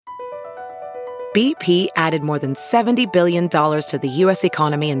BP added more than $70 billion to the U.S.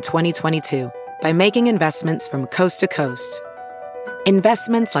 economy in 2022 by making investments from coast to coast.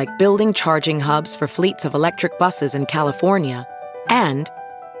 Investments like building charging hubs for fleets of electric buses in California and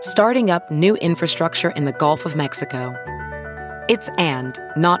starting up new infrastructure in the Gulf of Mexico. It's and,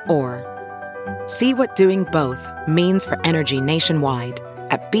 not or. See what doing both means for energy nationwide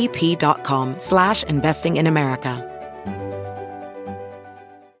at bp.com/investing in America.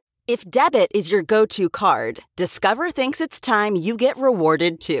 If debit is your go-to card, Discover thinks it's time you get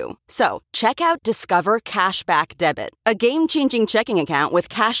rewarded too. So, check out Discover Cashback Debit, a game-changing checking account with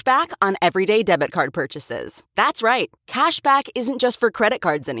cashback on everyday debit card purchases. That's right, cashback isn't just for credit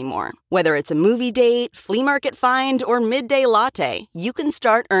cards anymore. Whether it's a movie date, flea market find, or midday latte, you can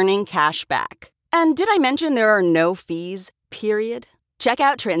start earning cash back. And did I mention there are no fees, period? Check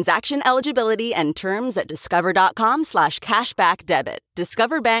out transaction eligibility and terms at discover.com/cashbackdebit.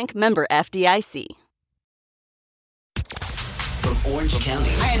 Discover Bank, member FDIC. From Orange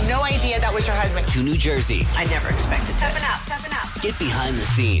County. I had no idea that was your husband. To New Jersey. I never expected this. Stepping up. Get behind the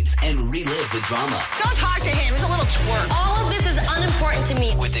scenes and relive the drama. Don't talk to him. He's a little twerp. All of this is unimportant to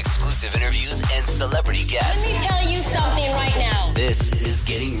me. With exclusive interviews and celebrity guests. Let me tell you something right now. This is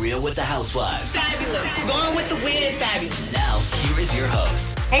Getting Real with the Housewives. Fabulous. Going with the wind is fabulous. Now, here is your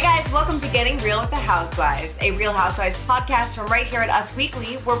host. Hey guys, welcome to Getting Real with the Housewives, a Real Housewives podcast from right here at Us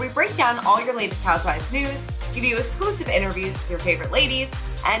Weekly, where we break down all your latest Housewives news, give you exclusive interviews with your favorite ladies,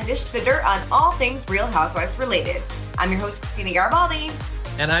 and dish the dirt on all things Real Housewives related. I'm your host, Christina Garibaldi.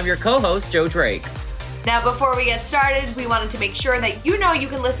 And I'm your co-host, Joe Drake. Now, before we get started, we wanted to make sure that you know you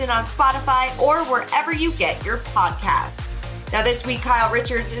can listen on Spotify or wherever you get your podcasts. Now, this week, Kyle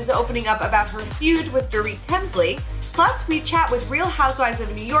Richards is opening up about her feud with Dorit Kemsley. Plus, we chat with Real Housewives of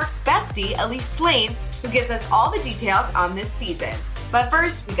New York's bestie, Elyse Slaine, who gives us all the details on this season. But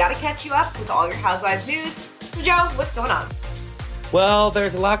first, we got to catch you up with all your Housewives news. So, Joe, what's going on? Well,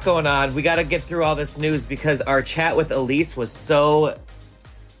 there's a lot going on. We got to get through all this news because our chat with Elyse was so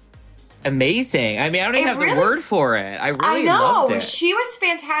amazing. I mean, I don't even have the word for it. I really loved it. She was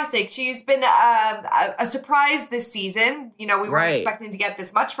fantastic. She's been a surprise this season. You know, we weren't expecting to get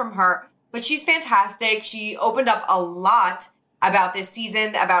this much from her. But she's fantastic. She opened up a lot about this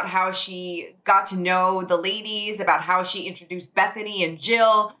season, about how she got to know the ladies, about how she introduced Bethenny and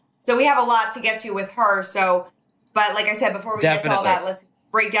Jill. So we have a lot to get to with her. So, but like I said, before we get to all that, let's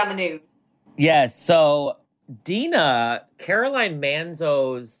break down the news. Yes. So Dina, Caroline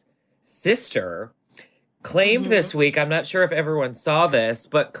Manzo's sister, claimed this week, I'm not sure if everyone saw this,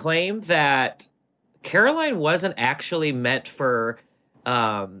 but claimed that Caroline wasn't actually meant for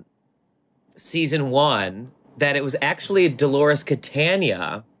season 1, that it was actually Dolores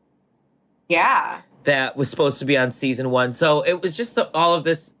Catania. Yeah. That was supposed to be on season 1. So it was just all of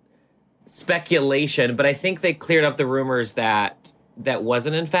this speculation, but I think they cleared up the rumors that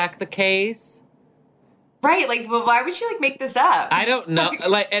wasn't in fact the case. Right. Like, well, why would she make this up? I don't know.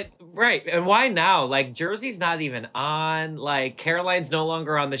 Right. And why now? Jersey's not even on. Caroline's no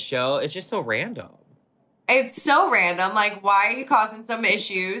longer on the show. It's just so random. It's so random. Why are you causing some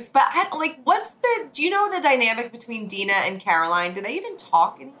issues? But do you know the dynamic between Dina and Caroline? Do they even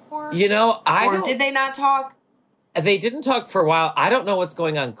talk anymore? Did they not talk? They didn't talk for a while. I don't know what's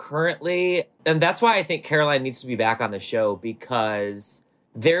going on currently. And that's why I think Caroline needs to be back on the show, because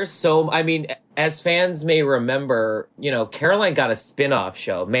as fans may remember, Caroline got a spin-off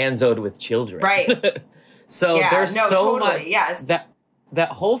show, Manzo'd with Children. Right. So there's so totally, much. Yes. That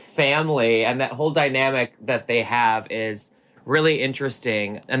whole family and that whole dynamic that they have is really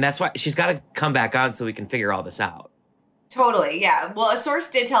interesting. And that's why she's got to come back on so we can figure all this out. Totally, yeah. Well, a source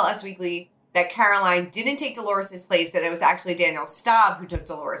did tell Us Weekly that Caroline didn't take Dolores' place, that it was actually Danielle Staub who took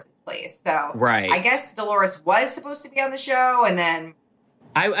Dolores' place. So I guess Dolores was supposed to be on the show, and then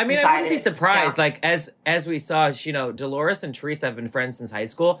I wouldn't be surprised. Yeah. As we saw, Dolores and Teresa have been friends since high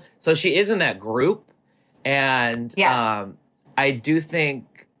school. So she is in that group. And I do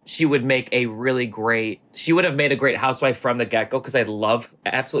think she would make she would have made a great housewife from the get-go, because I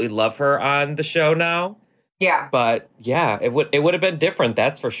absolutely love her on the show now. Yeah. But yeah, it would have been different,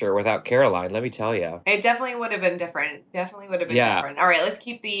 that's for sure, without Caroline, let me tell you. It definitely would have been different. Different. All right, let's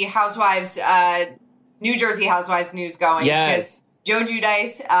keep the Housewives, New Jersey Housewives news going. Yes. Because Joe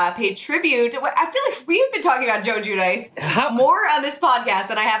Giudice paid tribute. I feel like we've been talking about Joe Giudice more on this podcast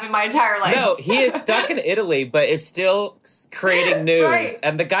than I have in my entire life. No, he is stuck in Italy, but is still creating news. Right.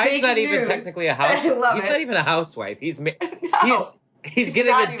 And the guy's not even technically a housewife. He's not even a housewife. He's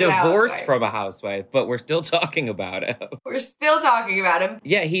getting a divorce from a housewife, but we're still talking about him.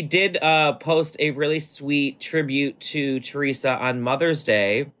 Yeah, he did post a really sweet tribute to Teresa on Mother's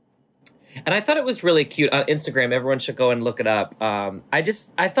Day. And I thought it was really cute on Instagram. Everyone should go and look it up.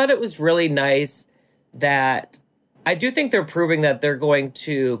 I thought it was really nice that I do think they're proving that they're going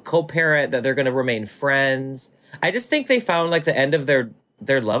to co-parent, that they're going to remain friends. I just think they found like the end of their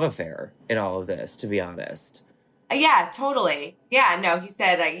love affair in all of this, to be honest. Yeah, totally. Yeah, no, he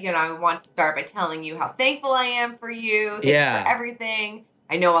said, I want to start by telling you how thankful I am for you. Thank you for everything.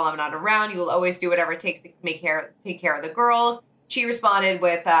 I know while I'm not around, you will always do whatever it takes to take care of the girls. She responded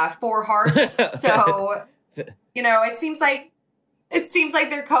with 4 hearts. So, it seems like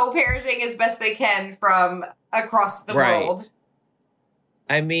they're co-parenting as best they can from across the world.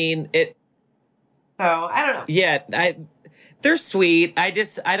 I mean, So, I don't know. Yeah, they're sweet. I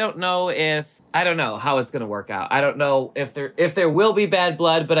don't know how it's going to work out. I don't know if there will be bad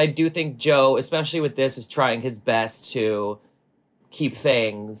blood, but I do think Joe, especially with this, is trying his best to keep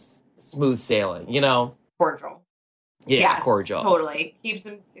things smooth sailing, Cordial. Yeah, yes, cordial. Totally. Keeps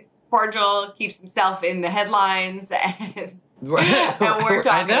him cordial, keeps himself in the headlines, and we're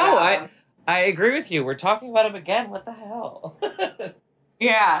talking about him. I agree with you. We're talking about him again. What the hell?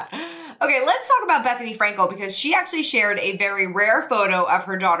 Yeah. Okay, let's talk about Bethenny Frankel, because she actually shared a very rare photo of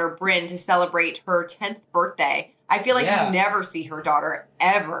her daughter, Bryn, to celebrate her 10th birthday. I feel like we never see her daughter,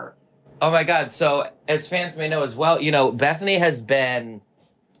 ever. Oh, my God. So, as fans may know as well, Bethenny has been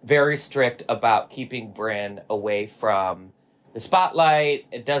very strict about keeping Bryn away from the spotlight.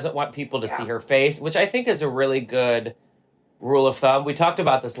 It doesn't want people to see her face, which I think is a really good rule of thumb. We talked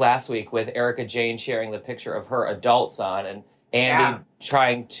about this last week with Erica Jane sharing the picture of her adult son, and Andy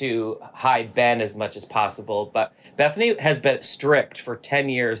trying to hide Ben as much as possible. But Bethenny has been strict for 10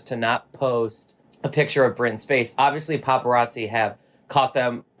 years to not post a picture of Bryn's face. Obviously, paparazzi have caught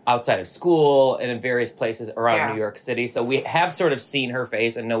them outside of school and in various places around New York City. So we have sort of seen her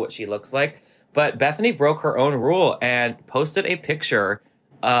face and know what she looks like. But Bethenny broke her own rule and posted a picture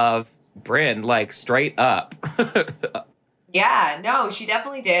of Bryn, like, straight up. Yeah, no, she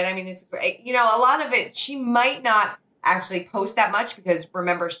definitely did. I mean, it's great. A lot of it, she might not actually post that much, because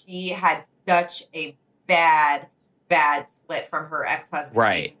remember, she had such a bad split from her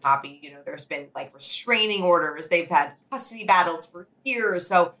ex-husband, Jason Poppy. There's been like restraining orders. They've had custody battles for years.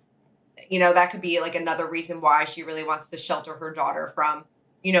 So, that could be like another reason why she really wants to shelter her daughter from,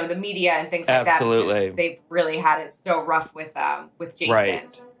 the media and things like that. Absolutely. They've really had it so rough with Jason.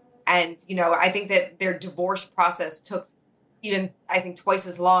 Right. And, I think that their divorce process took even, I think, twice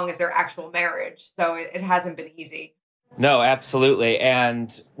as long as their actual marriage. So it hasn't been easy. No, absolutely.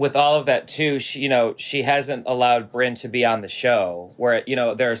 And with all of that, too, she hasn't allowed Bryn to be on the show, where,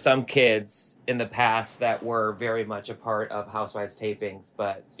 there are some kids in the past that were very much a part of Housewives tapings,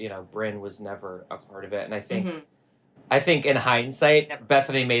 but, Bryn was never a part of it. And I think in hindsight,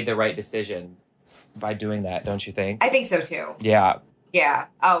 Bethenny made the right decision by doing that, don't you think? I think so, too. Yeah. Yeah.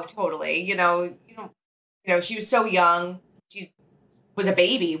 Oh, totally. She was so young. She was a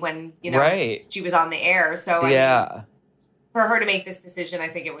baby when, she was on the air. So, I mean, for her to make this decision, I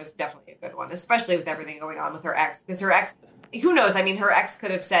think it was definitely a good one, especially with everything going on with her ex. Because her ex, who knows? I mean, her ex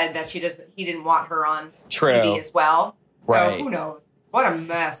could have said that he didn't want her on TV as well. Right. So who knows? What a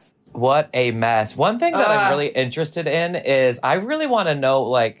mess. What a mess. One thing that I'm really interested in is I really want to know,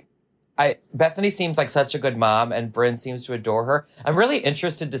 Bethenny seems like such a good mom, and Bryn seems to adore her. I'm really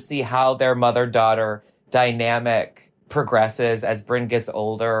interested to see how their mother-daughter dynamic progresses as Bryn gets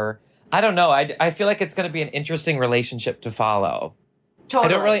older. I don't know. I feel like it's going to be an interesting relationship to follow.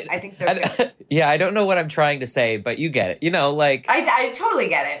 Totally. I think so, too. Yeah, I don't know what I'm trying to say, but you get it. I totally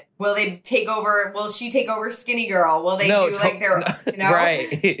get it. Will they take over? Will she take over Skinny Girl? Will they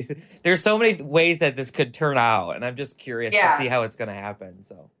Right. There's so many ways that this could turn out, and I'm just curious to see how it's going to happen,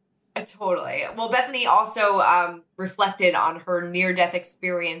 so. Totally. Well, Bethenny also reflected on her near-death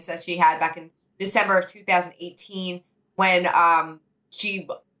experience that she had back in December of 2018 when she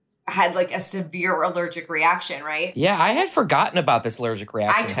had like a severe allergic reaction, right? Yeah, I had forgotten about this allergic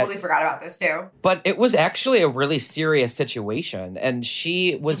reaction. I totally forgot about this too. But it was actually a really serious situation. And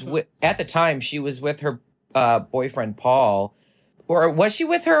she was, at the time, she was with her boyfriend, Paul. Or was she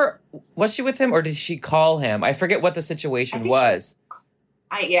with him or did she call him? I forget what the situation was.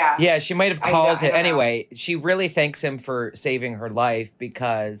 Yeah, she might have called him. Anyway, she really thanks him for saving her life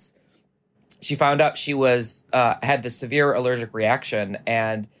because she found out she was had this severe allergic reaction,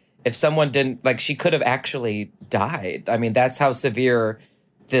 and if someone didn't, she could have actually died. I mean, that's how severe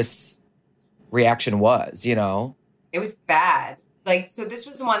this reaction was, It was bad. So this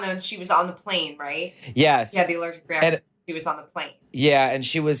was the one that she was on the plane, right? Yes. Yeah, the allergic reaction. She was on the plane. Yeah, and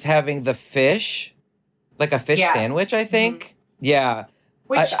she was having the fish, like a fish sandwich, I think. Mm-hmm. Yeah.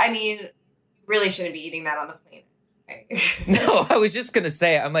 Which, I mean, you really shouldn't be eating that on the plane. No, I was just going to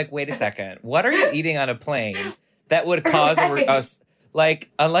say, I'm like, wait a second. What are you eating on a plane that would cause us? Like,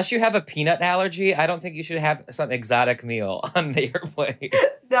 unless you have a peanut allergy, I don't think you should have some exotic meal on the airplane.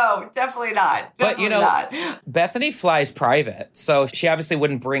 No, definitely not. But, not. Bethenny flies private, so she obviously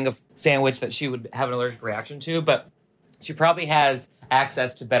wouldn't bring a sandwich that she would have an allergic reaction to, but she probably has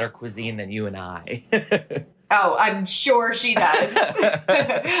access to better cuisine than you and I. Oh, I'm sure she does.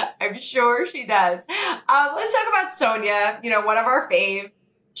 I'm sure she does. Let's talk about Sonia, one of our faves.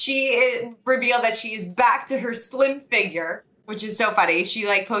 She revealed that she is back to her slim figure, which is so funny. She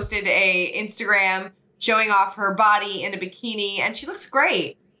posted a Instagram showing off her body in a bikini, and she looks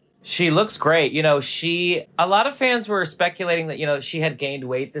great. She looks great. A lot of fans were speculating that, she had gained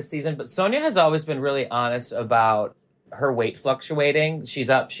weight this season, but Sonia has always been really honest about her weight fluctuating. She's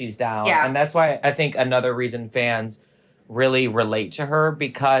up, she's down. Yeah. And that's why I think another reason fans really relate to her,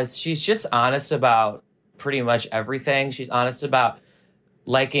 because she's just honest about pretty much everything. She's honest about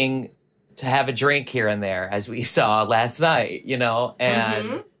liking to have a drink here and there, as we saw last night,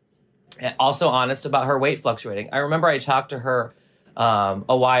 and also honest about her weight fluctuating. I remember I talked to her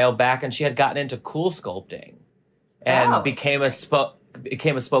a while back, and she had gotten into cool sculpting and became a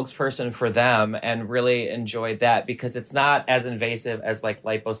spokesperson for them, and really enjoyed that because it's not as invasive as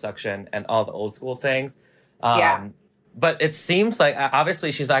liposuction and all the old school things. But it seems like,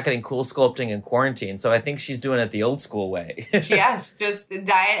 obviously, she's not getting cool sculpting in quarantine. So I think she's doing it the old school way. Yeah, just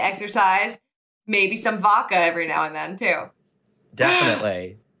diet, exercise, maybe some vodka every now and then, too.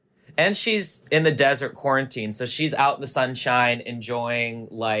 Definitely. And she's in the desert quarantine. So she's out in the sunshine, enjoying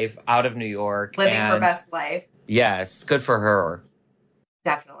life out of New York. Living her best life. Yes, good for her.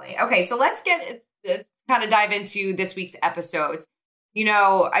 Definitely. Okay, so let's kind of dive into this week's episodes.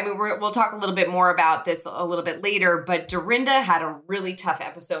 We'll talk a little bit more about this a little bit later, but Dorinda had a really tough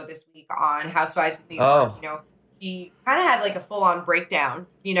episode this week on Housewives of New York. She kind of had a full-on breakdown.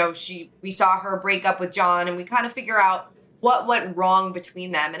 We saw her break up with John, and we kind of figure out what went wrong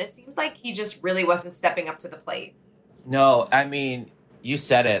between them. And it seems like he just really wasn't stepping up to the plate. No, you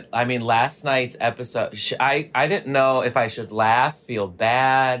said it. Last night's episode, I didn't know if I should laugh, feel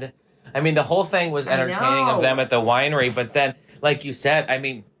bad. The whole thing was entertaining of them at the winery, but then, like you said,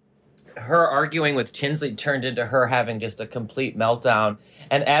 her arguing with Tinsley turned into her having just a complete meltdown.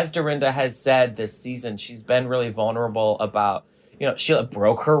 And as Dorinda has said this season, she's been really vulnerable about, she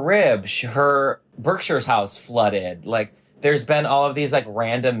broke her rib, her Berkshire's house flooded. There's been all of these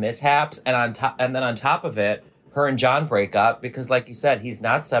random mishaps, and then on top of it, her and John break up because, like you said, he's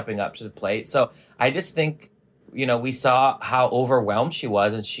not stepping up to the plate. So I just think, we saw how overwhelmed she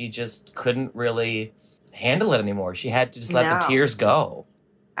was, and she just couldn't really handle it anymore. She had to just let the tears go.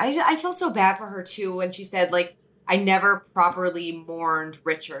 I felt so bad for her, too, when she said, I never properly mourned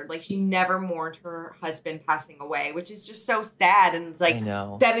Richard. She never mourned her husband passing away, which is just so sad. And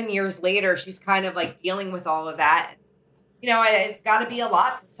it's 7 years later, she's kind of dealing with all of that. It's got to be a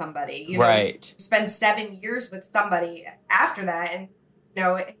lot for somebody. Right. Spend 7 years with somebody after that. And,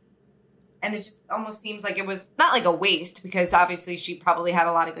 and it just almost seems like it was not a waste, because obviously she probably had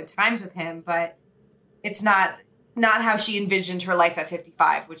a lot of good times with him, but it's not how she envisioned her life at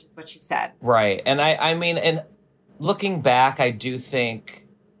 55, which is what she said. Right. And and looking back, I do think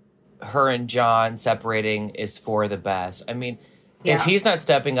her and John separating is for the best. If he's not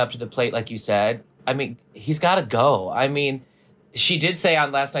stepping up to the plate, like you said, he's got to go. She did say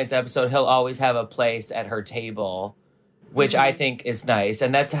on last night's episode, he'll always have a place at her table, which I think is nice.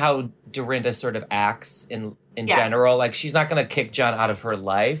 And that's how Dorinda sort of acts in general. She's not going to kick John out of her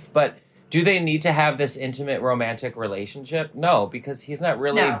life, but do they need to have this intimate romantic relationship? No, because he's not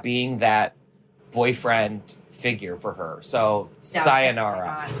really being that boyfriend figure for her. So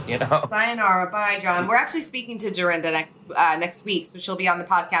sayonara, Sayonara, bye, John. We're actually speaking to Dorinda next week, so she'll be on the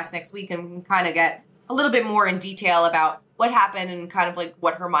podcast next week, and we can kind of get a little bit more in detail about what happened and kind of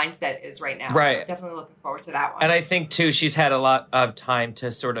what her mindset is right now. Right. So definitely looking forward to that one. And I think, too, she's had a lot of time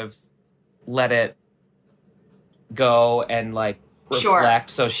to sort of let it go and reflect.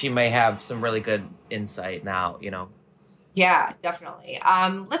 So she may have some really good insight now, Yeah, definitely.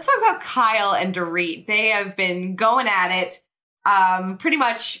 Let's talk about Kyle and Dorit. They have been going at it pretty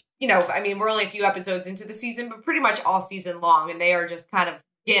much, we're only a few episodes into the season, but pretty much all season long. And they are just kind of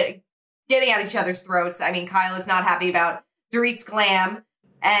getting at each other's throats. Kyle is not happy about Dorit's glam,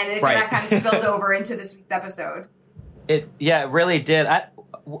 and that kind of spilled over into this week's episode. It really did.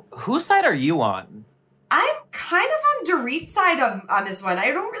 Whose side are you on? I'm kind of on Dorit's side on this one.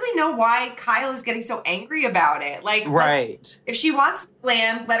 I don't really know why Kyle is getting so angry about it. Right. If she wants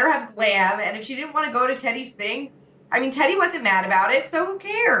glam, let her have glam. And if she didn't want to go to Teddy's thing, Teddy wasn't mad about it, so who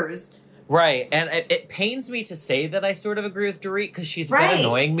cares? Right. And it pains me to say that I sort of agree with Dorit because she's been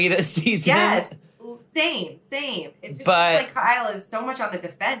annoying me this season. Yes. Same. It's just like Kyle is so much on the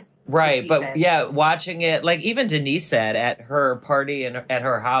defense. Right. But yeah, watching it, like even Denise said at her party and at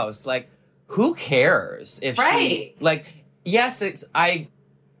her house, like, who cares if she, like, yes, if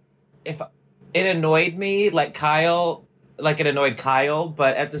it annoyed me, like Kyle, like it annoyed Kyle,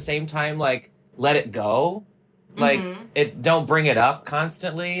 but at the same time, like, let it go. Like, don't bring it up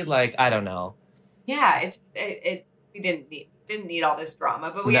constantly. Like, I don't know. Yeah, we didn't need all this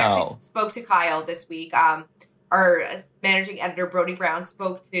drama, but we actually spoke to Kyle this week. Our managing editor, Brody Brown,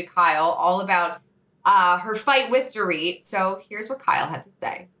 spoke to Kyle all about her fight with Dorit. So here's what Kyle had to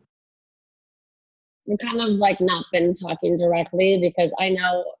say. We've kind of like not been talking directly because I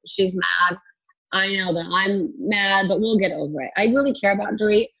know she's mad. I know that I'm mad, but we'll get over it. I really care about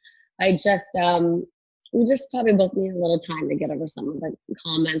Dorit. I just, we just probably both need a little time to get over some of the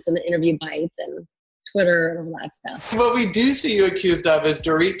comments and the interview bites and Twitter and all that stuff. What we do see you accused of is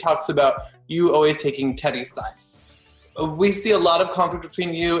Dorit talks about you always taking Teddy's side. We see a lot of conflict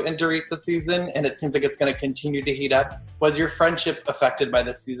between you and Dorit this season, and it seems like it's going to continue to heat up. Was your friendship affected by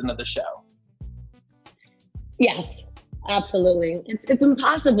this season of the show? Yes, absolutely. It's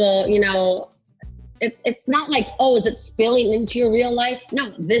impossible, you know. It's not like, oh, is it spilling into your real life?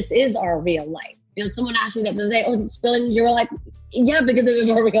 No, this is our real life. You know, someone asked me the other day, oh, is it spilling into your real life? Yeah, because it is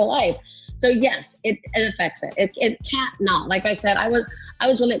our real life. So yes, it affects it. It can't not. Like I said, I was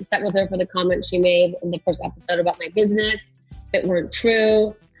really upset with her for the comments she made in the first episode about my business that weren't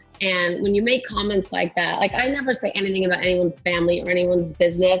true. And when you make comments like that, like I never say anything about anyone's family or anyone's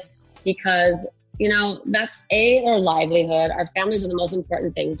business because, you know, that's their livelihood. Our families are the most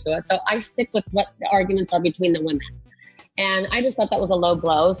important thing to us. So I stick with what the arguments are between the women. And I just thought that was a low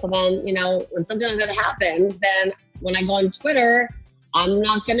blow. So then, you know, when something like that happens, then when I go on Twitter, I'm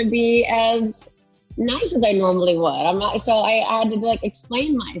not going to be as nice as I normally would. I'm not. So I had to like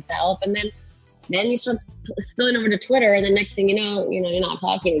explain myself, and then you start spilling over to Twitter, and the next thing you know, you're not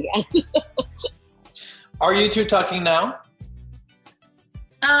talking again. Are you two talking now?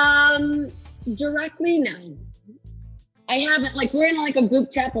 Directly, no. I haven't. Like we're in like a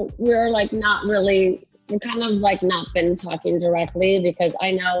group chat, but we're like not really. We're kind of like not been talking directly because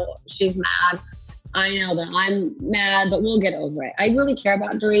I know she's mad. I know that I'm mad, but we'll get over it. I really care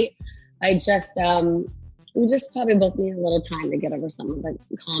about Dorit. I just, we just probably both need a little time to get over some of the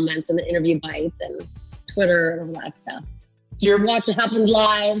comments and the interview bites and Twitter and all that stuff. Watch What Happens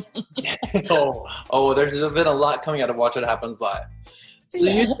Live. There's been a lot coming out of Watch What Happens Live. So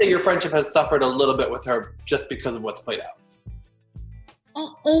you say your friendship has suffered a little bit with her just because of what's played out?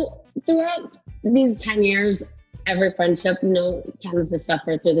 Throughout these 10 years, every friendship, tends to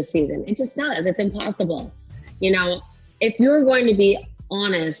suffer through the season. It just does. It's impossible. You know, if you're going to be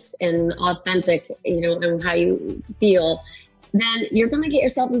honest and authentic, and how you feel, then you're going to get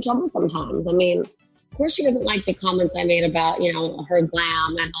yourself in trouble sometimes. I mean, of course she doesn't like the comments I made about, her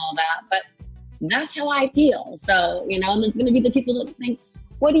glam and all that, but that's how I feel. So, and there's going to be the people that think,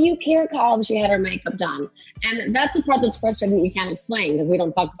 what do you care, Kyle, if she had her makeup done? And that's the part that's frustrating that you can't explain because we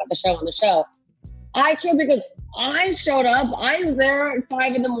don't talk about the show on the show. I care because I showed up. I was there at 5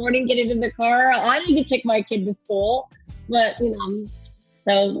 a.m. getting in the car. I didn't get to take my kid to school. But,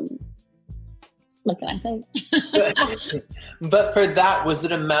 so what can I say? But for that, was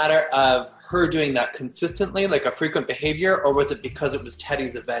it a matter of her doing that consistently, like a frequent behavior, or was it because it was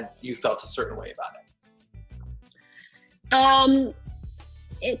Teddy's event you felt a certain way about it?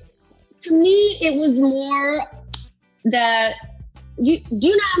 To me, it was more that do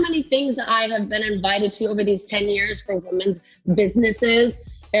you know how many things that I have been invited to over these 10 years for women's businesses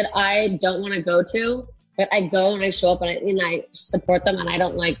that I don't want to go to, but I go and I show up and I support them and I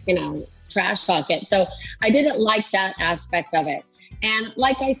don't trash talk it. So I didn't like that aspect of it. And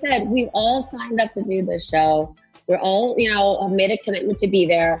like I said, we've all signed up to do this show. We're all, have made a commitment to be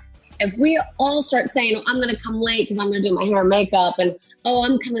there. If we all start saying, I'm going to come late because I'm going to do my hair and makeup, and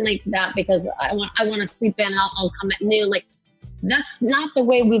I'm coming late to that because I want to sleep in, I'll come at noon. Like, that's not the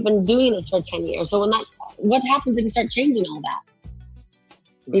way we've been doing this for 10 years. So what happens if you start changing all that?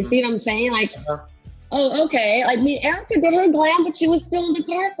 Mm-hmm. You see what I'm saying? Like, oh, okay. I mean, Erica did her glam, but she was still in the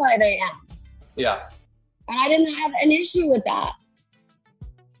car at 5 a.m. Yeah. And I didn't have an issue with that.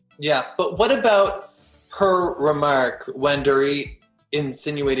 Yeah, but what about her remark when Dorit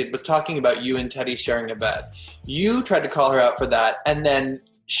was talking about you and Teddy sharing a bed? You tried to call her out for that, and then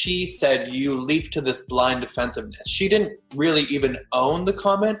she said you leaped to this blind defensiveness. She didn't really even own the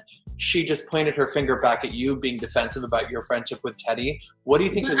comment. She just pointed her finger back at you being defensive about your friendship with Teddy. What do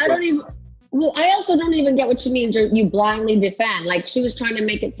you think Well, I also don't even get what she means. You blindly defend. Like, she was trying to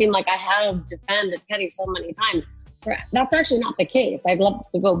make it seem like I have defended Teddy so many times. That's actually not the case. I'd love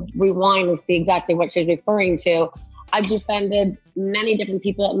to go rewind and see exactly what she's referring to. I've defended many different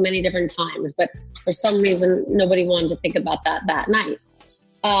people at many different times, but for some reason, nobody wanted to think about that night.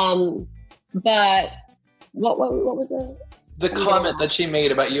 But what was the comment that she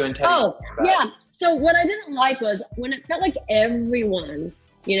made about you and Teddy? Oh, yeah. So what I didn't like was when it felt like everyone,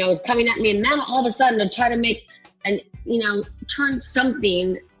 was coming at me, and then all of a sudden to try to make and turn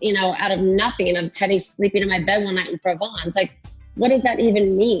something, out of nothing, of Teddy sleeping in my bed one night in Provence. Like, what does that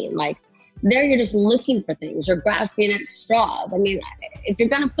even mean? Like, there you're just looking for things. You're grasping at straws. I mean, if you're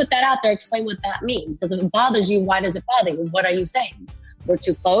going to put that out there, explain what that means. Because if it bothers you, why does it bother you? What are you saying? We're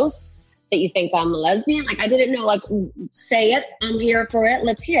too close? That you think I'm a lesbian? Like, I didn't know, like, say it. I'm here for it.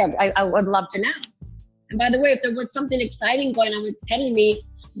 Let's hear it. I would love to know. And by the way, if there was something exciting going on with Teddy and me,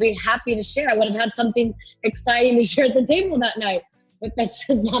 I'd be happy to share. I would have had something exciting to share at the table that night. But that's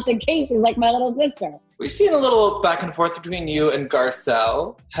just not the case. She's like my little sister. We've seen a little back and forth between you and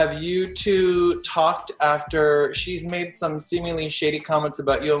Garcelle. Have you two talked after she's made some seemingly shady comments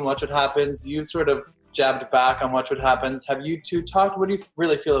about you and Watch What Happens? You sort of jabbed back on Watch What Happens. Have you two talked? What do you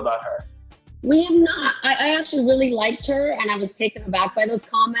really feel about her? We have not. I actually really liked her, and I was taken aback by those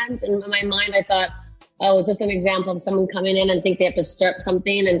comments. And in my mind, I thought, oh, is this an example of someone coming in and think they have to stir up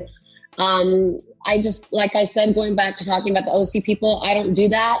something? And I just, like I said, going back to talking about the OC people, I don't do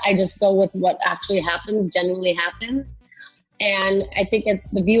that. I just go with what actually happens, genuinely happens. And I think if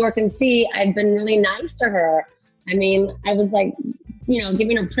the viewer can see, I've been really nice to her. I mean, I was like,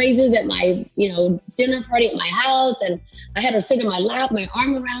 giving her praises at my, dinner party at my house. And I had her sit in my lap, my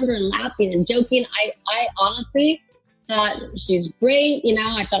arm around her and laughing and joking. I honestly thought she's great.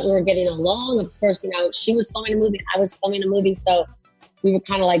 I thought we were getting along. Of course, she was filming a movie, I was filming a movie. So we were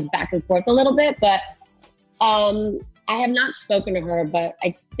kind of like back and forth a little bit, but I have not spoken to her, but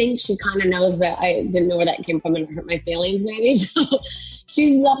I think she kind of knows that I didn't know where that came from and it hurt my feelings maybe. So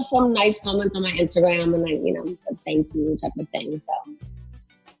she's left some nice comments on my Instagram and I, said thank you type of thing. So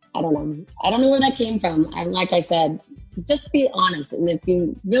I don't know. I don't know where that came from. And like I said, just be honest. And if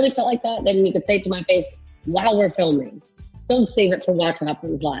you really felt like that, then you could say it to my face while we're filming. Don't save it for Watch What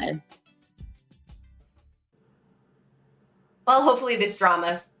Happens Live. Well, hopefully this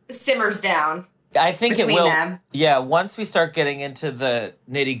drama simmers down. I think it will. Them. Yeah, once we start getting into the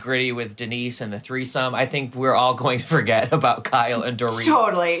nitty gritty with Denise and the threesome, I think we're all going to forget about Kyle and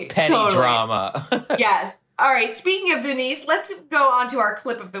Dorit. Petty drama. Yes. All right. Speaking of Denise, let's go on to our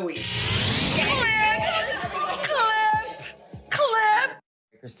clip of the week. Clip.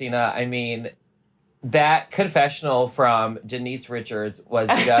 Christina, I mean, that confessional from Denise Richards was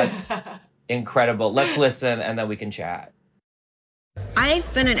just incredible. Let's listen and then we can chat.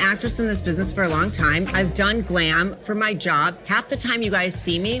 I've been an actress in this business for a long time. I've done glam for my job. Half the time you guys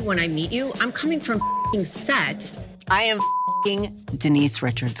see me when I meet you, I'm coming from set. I am Denise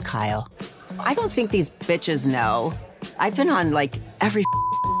Richards, Kyle. I don't think these bitches know. I've been on like every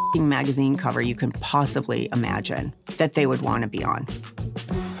magazine cover you can possibly imagine that they would want to be on.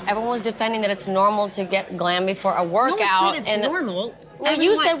 Everyone was defending that it's normal to get glam before a workout. No, it's normal. No,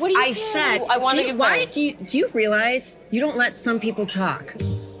 you said, what do you I do? said, I want to get why do you realize you don't let some people talk?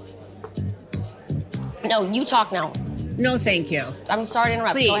 No, you talk now. No, thank you. I'm sorry to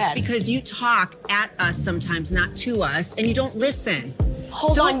interrupt. Please, Go ahead. because you talk at us sometimes, not to us, and you don't listen.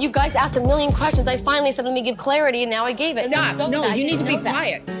 Hold on, you guys asked a million questions. I finally said, let me give clarity, and now I gave it. Stop. No, you need to be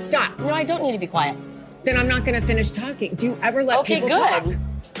quiet. Stop. No, I don't need to be quiet. Then I'm not going to finish talking. Do you ever let people talk? Okay,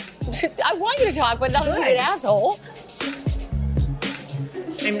 good. I want you to talk, but not be an asshole.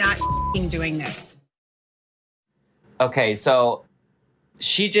 I'm not doing this. Okay, so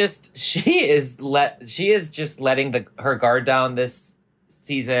she is just letting her guard down this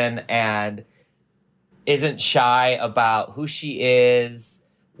season and isn't shy about who she is,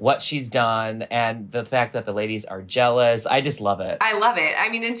 what she's done, and the fact that the ladies are jealous. I just love it. I love it. I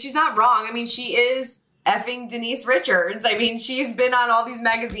mean, and she's not wrong. I mean, she is effing Denise Richards. I mean, she's been on all these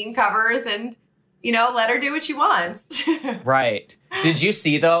magazine covers and, let her do what she wants. Right. Did you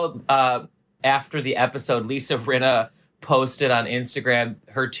see, though, after the episode, Lisa Rinna posted on Instagram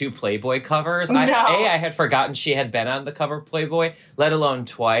her 2 Playboy covers? No. I had forgotten she had been on the cover of Playboy, let alone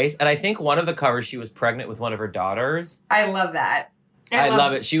twice. And I think one of the covers she was pregnant with one of her daughters. I love that. I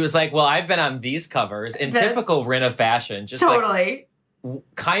love it. She was like, well, I've been on these covers in typical Rinna fashion. Just totally. Like,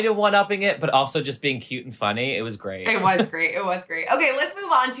 kind of one-upping it, but also just being cute and funny. It was great. It was great. Okay, let's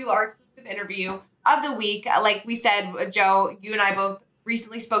move on to our exclusive interview of the week. Like we said, Joe, you and I both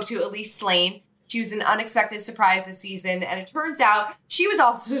recently spoke to Elyse Slaine. She was an unexpected surprise this season, and it turns out she was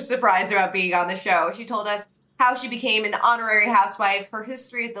also surprised about being on the show. She told us how she became an honorary housewife, her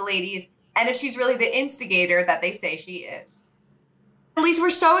history with the ladies, and if she's really the instigator that they say she is. Elyse, we're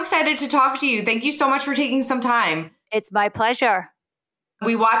so excited to talk to you. Thank you so much for taking some time. It's my pleasure.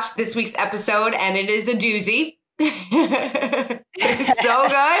 We watched this week's episode, and it is a doozy. It's so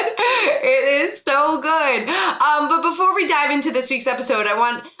good. It is so good. But before we dive into this week's episode, I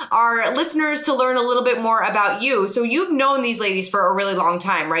want our listeners to learn a little bit more about you. So you've known these ladies for a really long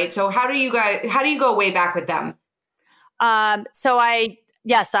time, right? So how do you go way back with them? I've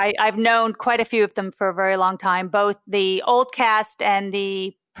known quite a few of them for a very long time, both the old cast and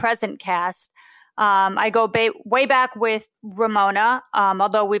the present cast. I go way back with Ramona,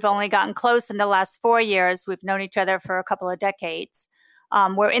 although we've only gotten close in the last 4 years. We've known each other for a couple of decades.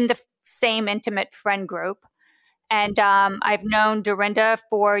 We're in the same intimate friend group. And I've known Dorinda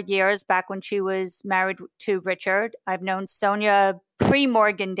for years, back when she was married to Richard. I've known Sonia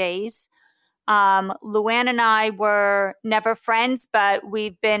pre-Morgan days. Luann and I were never friends, but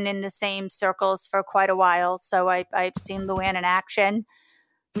we've been in the same circles for quite a while. So I've seen Luann in action.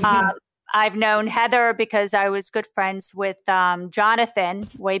 I've known Heather because I was good friends with Jonathan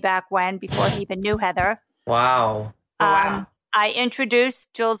way back when, before he even knew Heather. Wow. I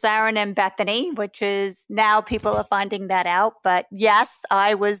introduced Jill Zarin and Bethenny, which is now people are finding that out. But yes,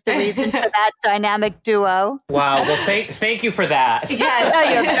 I was the reason for that dynamic duo. Wow. Well, thank you for that. Yes.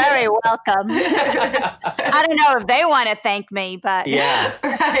 Oh, you're very welcome. I don't know if they want to thank me, but. Yeah.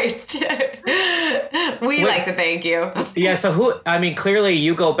 Right. We like to thank you. Yeah. So clearly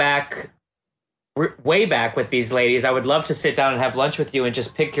you go back way back with these ladies. I would love to sit down and have lunch with you and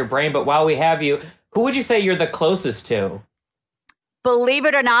just pick your brain. But while we have you, who would you say you're the closest to? Believe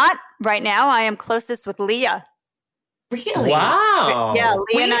it or not, right now I am closest with Leah. Really? Wow. Yeah,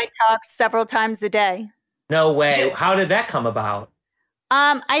 Leah and I talk several times a day. No way. How did that come about?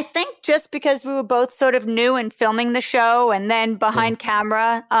 I think just because we were both sort of new in filming the show, and then behind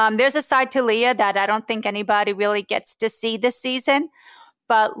camera, there's a side to Leah that I don't think anybody really gets to see this season.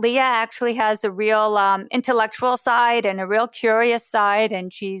 But Leah actually has a real intellectual side and a real curious side,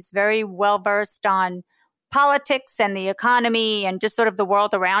 and she's very well versed on politics and the economy and just sort of the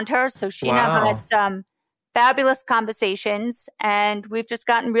world around her. So she and I had some fabulous conversations, and we've just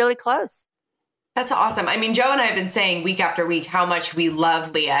gotten really close. That's awesome. I mean, Joe and I have been saying week after week how much we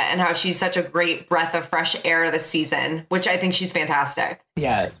love Leah and how she's such a great breath of fresh air this season, which I think she's fantastic.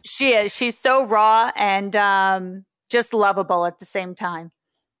 Yes. She is. She's so raw and just lovable at the same time.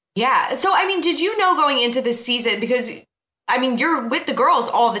 Yeah. So, I mean, did you know going into this season, because I mean, you're with the girls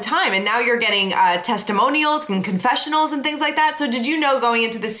all the time, and now you're getting testimonials and confessionals and things like that. So did you know going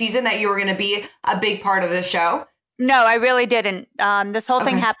into the season that you were going to be a big part of the show? No, I really didn't. This whole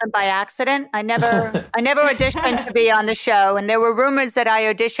thing happened by accident. I never auditioned to be on the show. And there were rumors that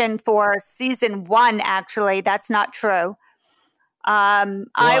I auditioned for season 1, actually. That's not true.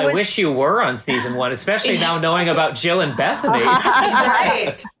 I wish you were on season 1, especially now knowing about Jill and Bethenny.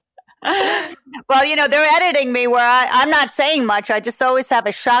 Right. Well, you know, they're editing me where I'm not saying much. I just always have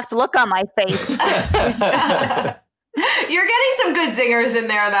a shocked look on my face. You're getting some good zingers in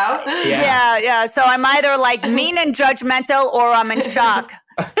there, though. Yeah. So I'm either like mean and judgmental, or I'm in shock.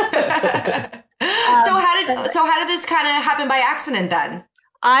 So how did this kind of happen by accident then?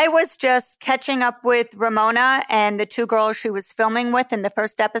 I was just catching up with Ramona and the 2 girls she was filming with in the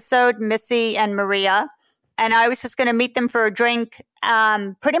first episode, Missy and Maria. And I was just going to meet them for a drink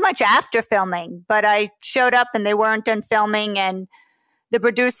pretty much after filming. But I showed up and they weren't done filming. And the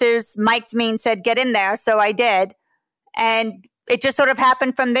producers mic'd me and said, get in there. So I did. And it just sort of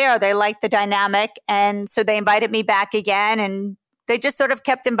happened from there. They liked the dynamic. And so they invited me back again. And they just sort of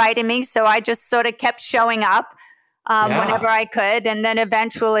kept inviting me. So I just sort of kept showing up whenever I could. And then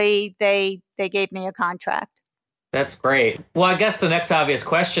eventually they gave me a contract. That's great. Well, I guess the next obvious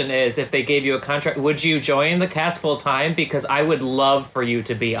question is, if they gave you a contract, would you join the cast full time? Because I would love for you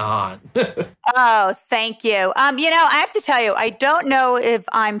to be on. Oh, thank you. You know, I have to tell you, I don't know if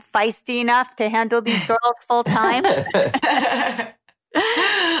I'm feisty enough to handle these girls full time.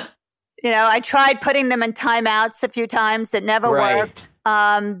 You know, I tried putting them in timeouts a few times. It never worked.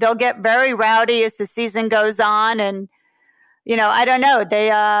 They'll get very rowdy as the season goes on. And, you know, I don't know.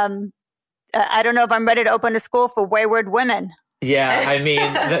 I don't know if I'm ready to open a school for wayward women. Yeah, I mean,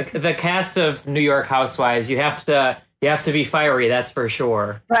 the cast of New York Housewives, you have to be fiery, that's for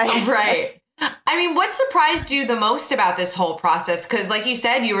sure. Right. I mean, what surprised you the most about this whole process? Because like you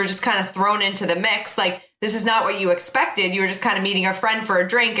said, you were just kind of thrown into the mix. Like, this is not what you expected. You were just kind of meeting a friend for a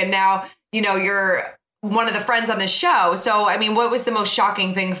drink, and now, you know, you're one of the friends on the show. So, I mean, what was the most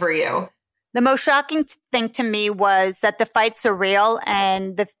shocking thing for you? The most shocking thing to me was that the fights are real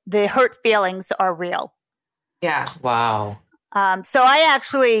and the hurt feelings are real. Yeah. Wow. So I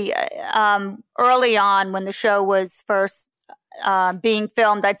actually, early on when the show was first being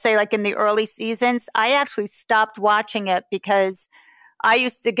filmed, I'd say like in the early seasons, I actually stopped watching it because I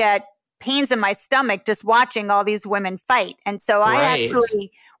used to get pains in my stomach just watching all these women fight. And so I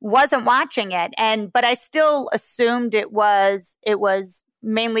actually wasn't watching it. But I still assumed it was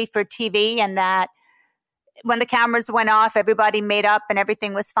mainly for TV and that when the cameras went off, everybody made up and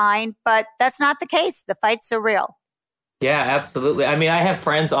everything was fine. But that's not the case. The fights are real. Yeah, absolutely. I mean, I have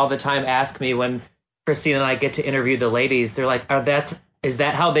friends all the time ask me when Christine and I get to interview the ladies, they're like, is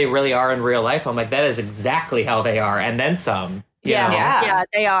that how they really are in real life? I'm like, that is exactly how they are. And then some. Yeah,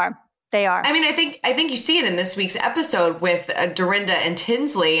 they are. They are. I mean, I think you see it in this week's episode with Dorinda and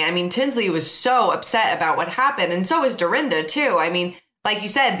Tinsley. I mean, Tinsley was so upset about what happened, and so is Dorinda too. I mean, like you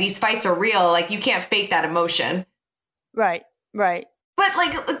said, these fights are real. Like, you can't fake that emotion. Right. But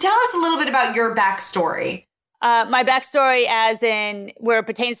like, tell us a little bit about your backstory. My backstory, as in where it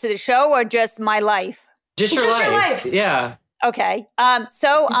pertains to the show, or just my life? Just your life. Yeah. Okay.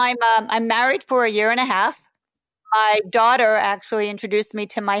 So I'm married for a year and a half. My daughter actually introduced me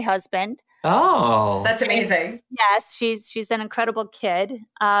to my husband. Oh, that's amazing. Yes, she's an incredible kid.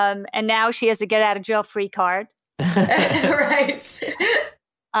 And now she has a get out of jail free card. Right.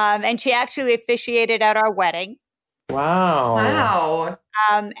 And she actually officiated at our wedding. Wow.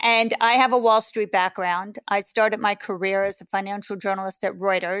 And I have a Wall Street background. I started my career as a financial journalist at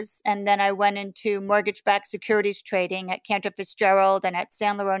Reuters, and then I went into mortgage-backed securities trading at Cantor Fitzgerald and at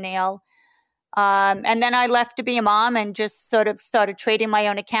Sandler O'Neill. And then I left to be a mom and just sort of started trading my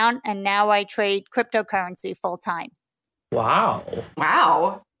own account. And now I trade cryptocurrency full time.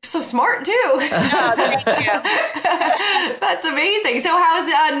 Wow. So smart too. Oh, thank you. That's amazing. So how's,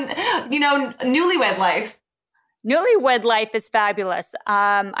 newlywed life? Newlywed life is fabulous.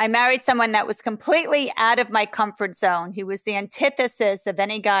 I married someone that was completely out of my comfort zone. He was the antithesis of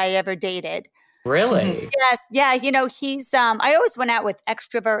any guy I ever dated. Really? Yes. Yeah. He's, I always went out with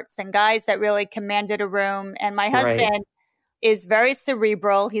extroverts and guys that really commanded a room. And my husband is very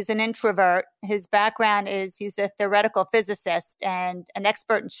cerebral. He's an introvert. His background is he's a theoretical physicist and an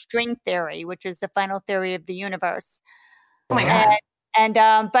expert in string theory, which is the final theory of the universe. Oh my God.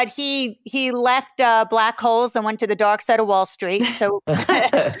 But he left black holes and went to the dark side of Wall Street. So, so he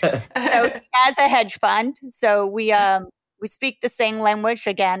has a hedge fund. So we speak the same language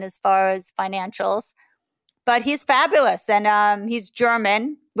again as far as financials. But he's fabulous, and he's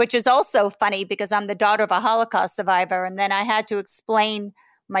German, which is also funny because I'm the daughter of a Holocaust survivor, and then I had to explain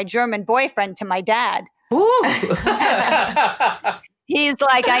my German boyfriend to my dad. He's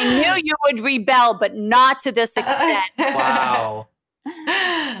like, I knew you would rebel, but not to this extent. Wow.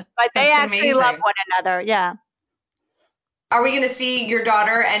 But they actually love one another. Yeah. Are we going to see your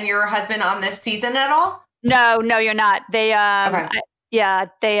daughter and your husband on this season at all? No, you're not. They,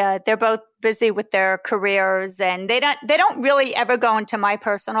 they're both busy with their careers, and they don't really ever go into my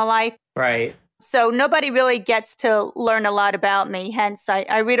personal life. Right. So nobody really gets to learn a lot about me. Hence,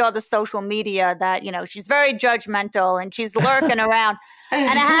 I read all the social media that, she's very judgmental and she's lurking around.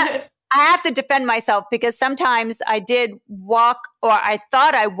 And I have to defend myself because sometimes I did I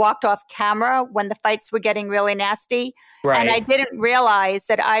thought I walked off camera when the fights were getting really nasty. Right. And I didn't realize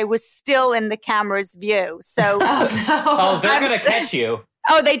that I was still in the camera's view. So they're going to catch you.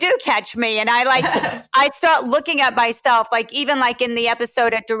 Oh, they do catch me. And I start looking at myself, like even like in the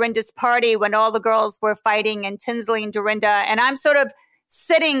episode at Dorinda's party when all the girls were fighting and Tinsley and Dorinda, and I'm sort of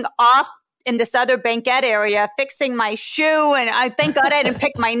sitting off in this other banquette area, fixing my shoe. And I thank God I didn't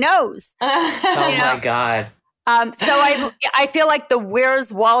pick my nose. My God. So I feel like the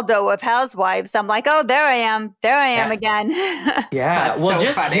Where's Waldo of Housewives. I'm like, oh, there I am again. Yeah. That's well, so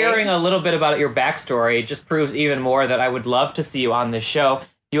just funny. Hearing a little bit about your backstory just proves even more that I would love to see you on this show.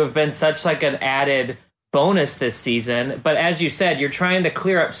 You have been such like an added bonus this season. But as you said, you're trying to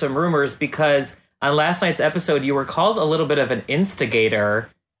clear up some rumors because on last night's episode, you were called a little bit of an instigator.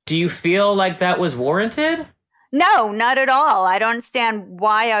 Do you feel like that was warranted? No, not at all. I don't understand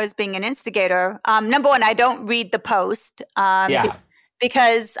why I was being an instigator. Number one, I don't read the Post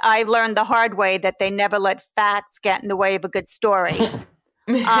because I learned the hard way that they never let facts get in the way of a good story.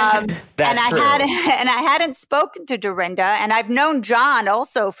 That's true. I hadn't spoken to Dorinda, and I've known John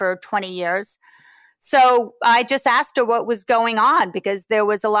also for 20 years. So I just asked her what was going on because there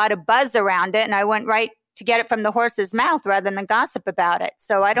was a lot of buzz around it, and I went right to get it from the horse's mouth rather than gossip about it.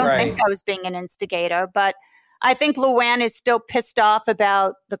 So I don't think I was being an instigator, but I think Luann is still pissed off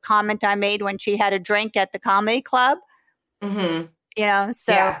about the comment I made when she had a drink at the comedy club. Mm-hmm.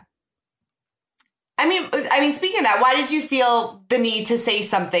 So. Yeah. I mean, speaking of that, why did you feel the need to say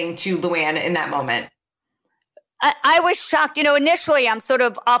something to Luann in that moment? I was shocked. Initially I'm sort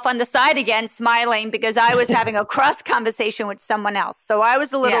of off on the side again, smiling because I was having a cross conversation with someone else. So I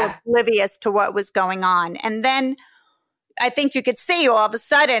was a little oblivious to what was going on. And then I think you could see all of a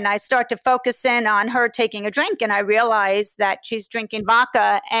sudden I start to focus in on her taking a drink, and I realize that she's drinking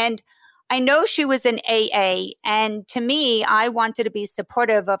vodka. And I know she was in AA. And to me, I wanted to be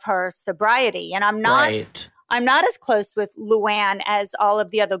supportive of her sobriety. And I'm not as close with Luann as all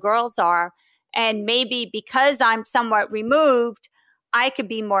of the other girls are. And maybe because I'm somewhat removed, I could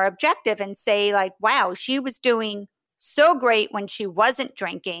be more objective and say like, wow, she was doing so great when she wasn't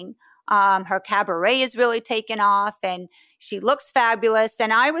drinking. Her cabaret is really taken off and she looks fabulous.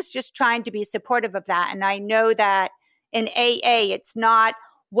 And I was just trying to be supportive of that. And I know that in AA, it's not,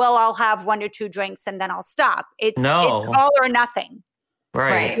 well, I'll have 1 or 2 drinks and then I'll stop. It's all or nothing.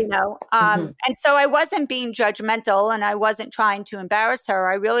 Right. And so I wasn't being judgmental and I wasn't trying to embarrass her.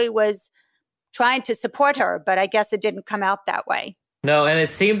 I really was trying to support her, but I guess it didn't come out that way. No, and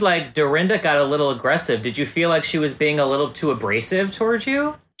it seemed like Dorinda got a little aggressive. Did you feel like she was being a little too abrasive towards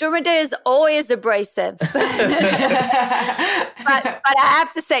you? Dorinda is always abrasive. but I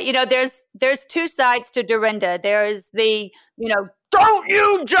have to say, there's 2 sides to Dorinda. There's the, don't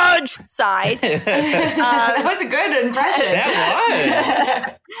you judge side. That was a good impression. That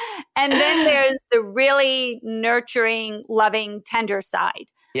was. And then there's the really nurturing, loving, tender side.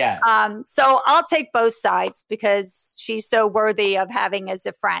 Yeah. So I'll take both sides because she's so worthy of having as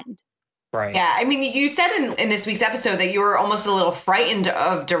a friend. Right. Yeah. I mean, you said in this week's episode that you were almost a little frightened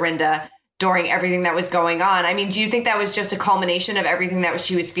of Dorinda during everything that was going on. I mean, do you think that was just a culmination of everything that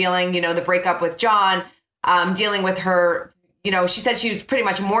she was feeling? The breakup with John, dealing with her, she said she was pretty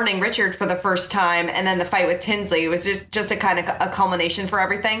much mourning Richard for the first time. And then the fight with Tinsley was just a kind of a culmination for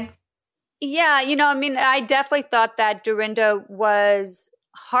everything. Yeah. I definitely thought that Dorinda was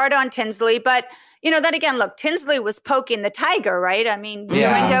hard on Tinsley, but then again, look, Tinsley was poking the tiger, right? I mean,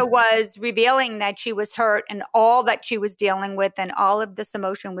 Dorinda was revealing that she was hurt and all that she was dealing with and all of this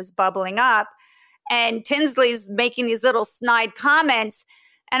emotion was bubbling up. And Tinsley's making these little snide comments.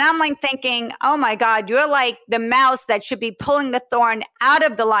 And I'm like thinking, oh my God, you're like the mouse that should be pulling the thorn out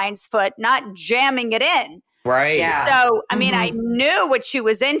of the lion's foot, not jamming it in. Right. Yeah. So, I mean, I knew what she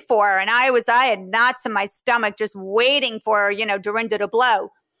was in for. And I had knots in my stomach just waiting for, Dorinda to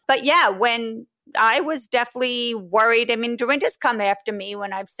blow. But yeah, when I was definitely worried. I mean, Dorinda's come after me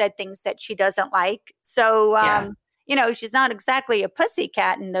when I've said things that she doesn't like. So, she's not exactly a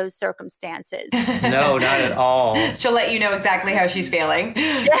pussycat in those circumstances. No, not at all. She'll let you know exactly how she's feeling.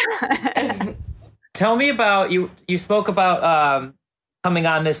 Yeah. Tell me about, you spoke about coming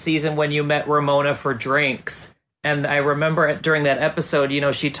on this season when you met Ramona for drinks. And I remember during that episode,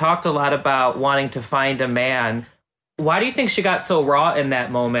 she talked a lot about wanting to find a man. Why do you think she got so raw in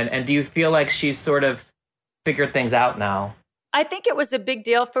that moment? And do you feel like she's sort of figured things out now? I think it was a big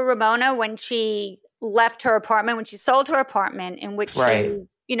deal for Ramona when she left her apartment, when she sold her apartment, in which she,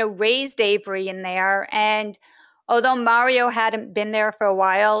 raised Avery in there. And although Mario hadn't been there for a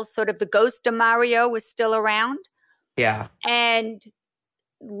while, sort of the ghost of Mario was still around. Yeah. And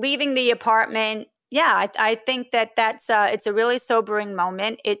leaving the apartment, I think that's it's a really sobering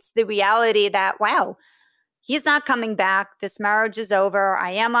moment. It's the reality that, wow, he's not coming back. This marriage is over.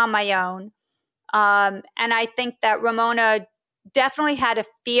 I am on my own. And I think that Ramona definitely had a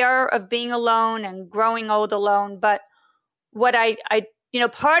fear of being alone and growing old alone. But what I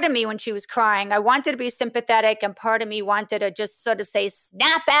part of me when she was crying, I wanted to be sympathetic, and part of me wanted to just sort of say,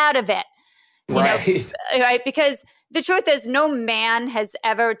 snap out of it. Right? Because the truth is, no man has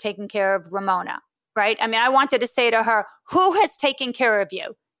ever taken care of Ramona, right? I mean, I wanted to say to her, who has taken care of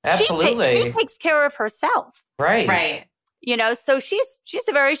you? Absolutely. She takes care of herself. Right. Right. So she's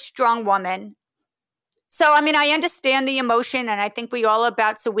a very strong woman. So, I mean, I understand the emotion, and I think we all have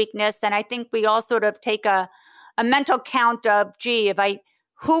bouts of weakness, and I think we all sort of take a mental count of,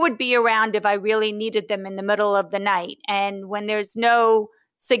 who would be around if I really needed them in the middle of the night? And when there's no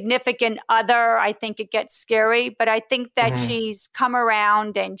significant other, I think it gets scary. But I think that she's come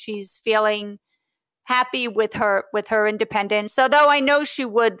around and she's feeling happy with her independence. Although I know she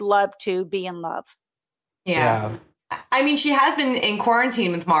would love to be in love. Yeah. I mean, she has been in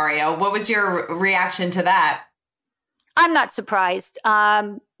quarantine with Mario. What was your reaction to that? I'm not surprised.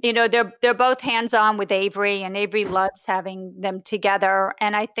 They're both hands-on with Avery, and Avery loves having them together.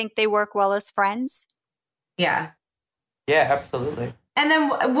 And I think they work well as friends. Yeah. Yeah, absolutely. And then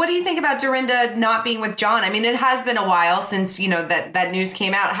what do you think about Dorinda not being with John? I mean, it has been a while since, that news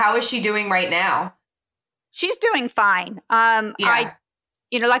came out. How is she doing right now? She's doing fine.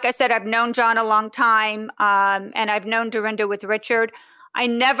 like I said, I've known John a long time, and I've known Dorinda with Richard. I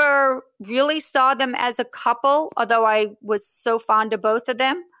never really saw them as a couple, although I was so fond of both of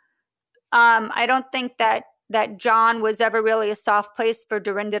them. I don't think that John was ever really a soft place for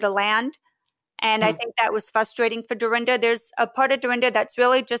Dorinda to land. And I think that was frustrating for Dorinda. There's a part of Dorinda that's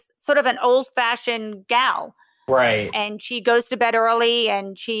really just sort of an old-fashioned gal. Right. And she goes to bed early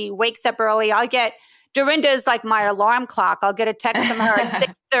and she wakes up early. Dorinda is like my alarm clock. I'll get a text from her at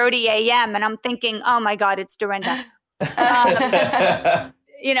 6:30 a.m. and I'm thinking, oh my God, it's Dorinda.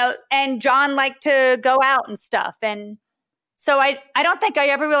 And John liked to go out and stuff. And so I don't think I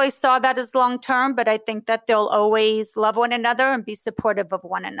ever really saw that as long-term, but I think that they'll always love one another and be supportive of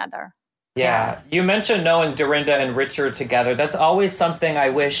one another. Yeah. You mentioned knowing Dorinda and Richard together. That's always something I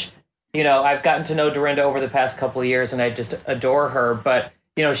wish, I've gotten to know Dorinda over the past couple of years and I just adore her. But,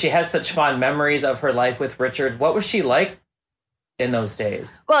 she has such fond memories of her life with Richard. What was she like in those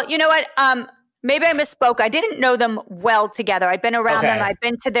days? Well, you know what? Maybe I misspoke. I didn't know them well together. I've been around them. I've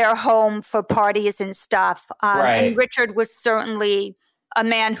been to their home for parties and stuff. And Richard was certainly a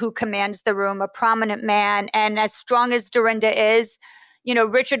man who commands the room, a prominent man. And as strong as Dorinda is,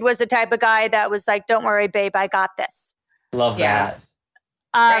 Richard was the type of guy that was like, don't worry, babe, I got this. Love that.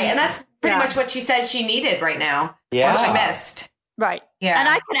 Right. And that's pretty much what she said she needed right now. Yeah. Or she missed. Right. Yeah.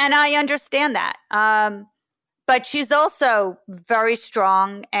 And I understand that. But she's also very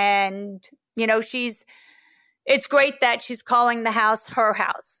strong and, it's great that she's calling the house her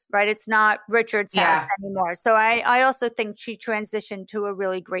house, right? It's not Richard's house anymore. So I also think she transitioned to a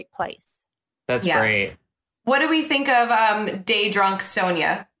really great place. That's great. What do we think of day drunk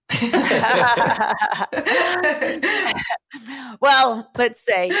Sonia? Well, let's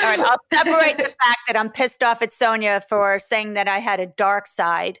see. All right, I'll separate the fact that I'm pissed off at Sonia for saying that I had a dark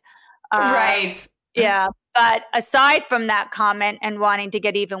side. Right. Yeah. But aside from that comment and wanting to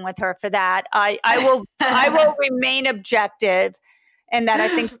get even with her for that, I will remain objective in that I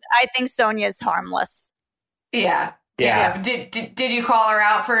think Sonia is harmless. Yeah. Did you call her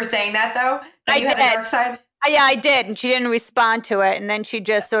out for saying that though? That you had a dark side? Yeah, I did. And she didn't respond to it. And then she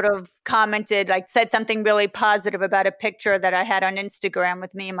just sort of commented, said something really positive about a picture that I had on Instagram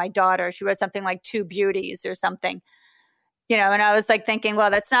with me and my daughter. She wrote something like 2 beauties or something. And I was thinking, well,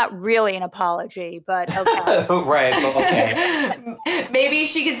 that's not really an apology, but okay. Right. Okay. Maybe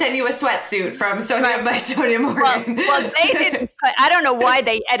she could send you a sweatsuit from Sonia by Sonia Morgan. Well, they didn't. I don't know why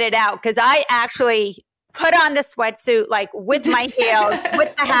they edit out because I actually put on the sweatsuit with my heels,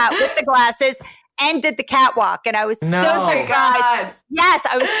 with the hat, with the glasses, and did the catwalk. And I was so surprised. God. Yes,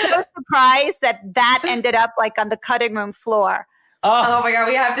 I was so surprised that ended up on the cutting room floor. Oh my God,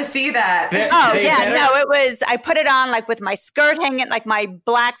 we have to see that. It was, I put it on with my skirt hanging, my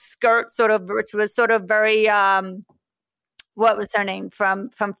black skirt which was sort of very, what was her name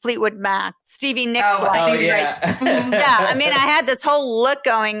from Fleetwood Mac? Stevie Nicks. Stevie Nicks. I mean, I had this whole look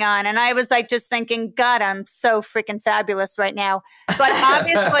going on and I was just thinking, God, I'm so freaking fabulous right now. But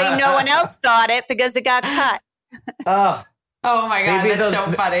obviously no one else thought it because it got cut. Oh my God, that's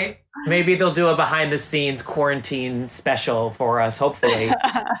so funny. Maybe they'll do a behind the scenes quarantine special for us, hopefully.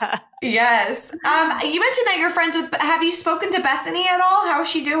 Yes. You mentioned that you're friends with, have you spoken to Bethenny at all? How is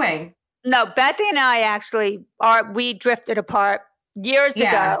she doing? No, Bethenny and I actually we drifted apart years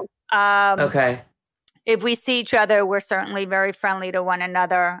ago. Okay. If we see each other, we're certainly very friendly to one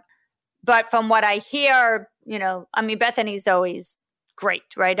another. But from what I hear, Bethenny's always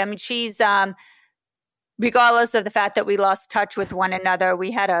great, right? I mean, she's, regardless of the fact that we lost touch with one another,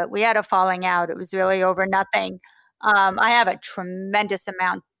 we had a falling out. It was really over nothing. I have a tremendous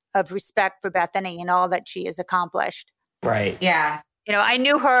amount of respect for Bethenny and all that she has accomplished. Right. Yeah. I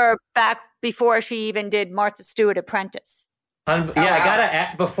knew her back before she even did Martha Stewart Apprentice. I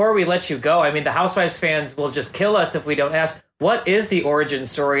gotta, before we let you go, the Housewives fans will just kill us if we don't ask, what is the origin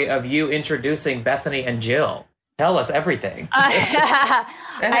story of you introducing Bethenny and Jill? Tell us everything.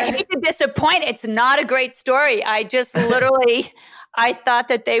 I hate to disappoint. It's not a great story. I just literally, I thought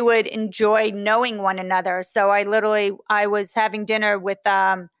that they would enjoy knowing one another. So I was having dinner with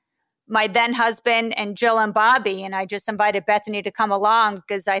my then husband and Jill and Bobby, and I just invited Bethenny to come along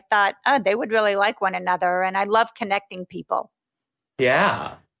because I thought, they would really like one another. And I love connecting people.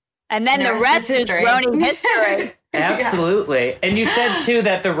 Yeah. And then the rest is RHONY history. Absolutely. And you said, too,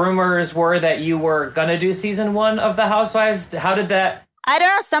 that the rumors were that you were going to do season 1 of The Housewives. How did that? I don't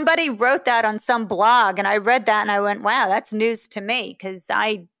know. Somebody wrote that on some blog, and I read that, and I went, wow, that's news to me, because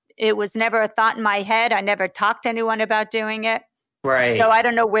it was never a thought in my head. I never talked to anyone about doing it. Right. So I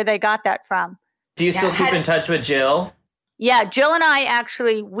don't know where they got that from. Do you still keep in touch with Jill? Yeah, Jill and I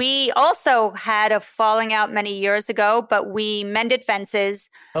actually, we also had a falling out many years ago, but we mended fences.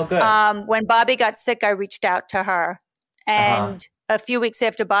 Oh, good. When Bobby got sick, I reached out to her. And a few weeks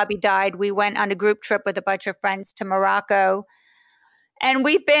after Bobby died, we went on a group trip with a bunch of friends to Morocco. And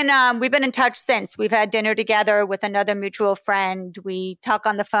we've been in touch since. We've had dinner together with another mutual friend. We talk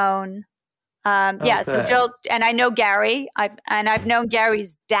on the phone. So Jill, and I know Gary. I've known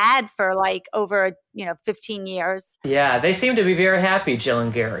Gary's dad for like over 15 years. Yeah, they seem to be very happy, Jill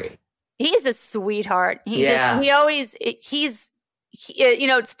and Gary. He's a sweetheart. It's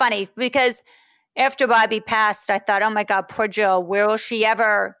funny because after Bobby passed, I thought, oh my God, poor Jill. Where will she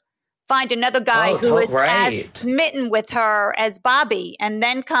ever find another guy who is as smitten with her as Bobby? And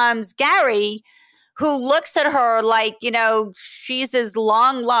then comes Gary, who looks at her like, she's his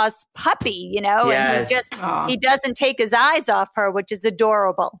long lost puppy, Yes. and he doesn't take his eyes off her, which is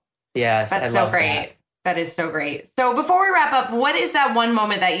adorable. Yes. That's so great. That is so great. So before we wrap up, what is that one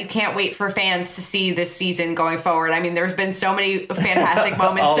moment that you can't wait for fans to see this season going forward? I mean, there's been so many fantastic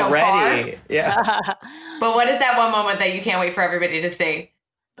moments so far. Yeah. But what is that one moment that you can't wait for everybody to see?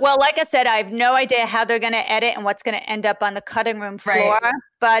 Well, like I said, I have no idea how they're going to edit and what's going to end up on the cutting room floor. Right.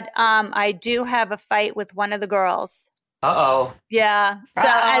 But I do have a fight with one of the girls. Uh-oh. Yeah.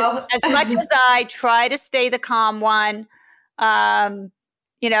 So as much as I try to stay the calm one, and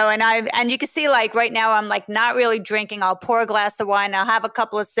you can see like right now I'm like not really drinking. I'll pour a glass of wine. I'll have a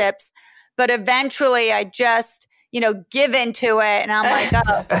couple of sips. But eventually I just give into it. And I'm like,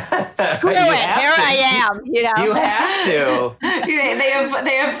 screw it. Here I am. You have to.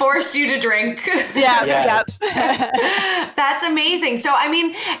 They have forced you to drink. Yeah. Yes. Yep. That's amazing. So, I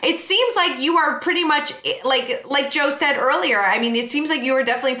mean, it seems like you are pretty much like Joe said earlier. I mean, it seems like you are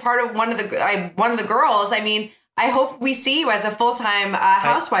definitely part of one of the girls. I mean, I hope we see you as a full-time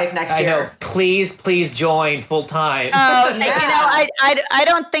housewife next year. I know. Please join full-time. I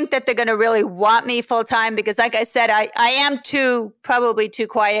don't think that they're going to really want me full-time because, like I said, I am probably too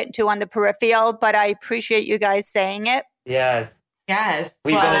quiet, too on the peripheral, but I appreciate you guys saying it. Yes.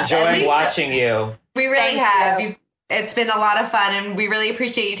 We've been enjoying watching you. We really have. It's been a lot of fun, and we really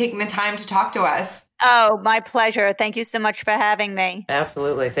appreciate you taking the time to talk to us. Oh, my pleasure. Thank you so much for having me.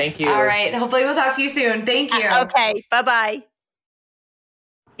 Absolutely. Thank you. All right. Hopefully we'll talk to you soon. Thank you. Okay. Bye-bye.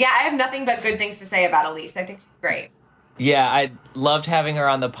 Yeah, I have nothing but good things to say about Elyse. I think she's great. Yeah, I loved having her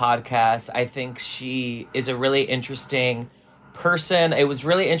on the podcast. I think she is a really interesting person. It was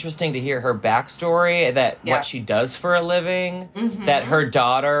really interesting to hear her backstory, what she does for a living, that her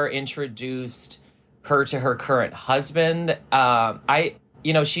daughter introduced her to her current husband.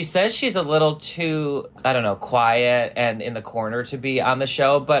 She says she's a little too, quiet and in the corner to be on the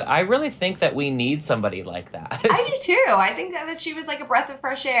show, but I really think that we need somebody like that. I do too. I think that she was like a breath of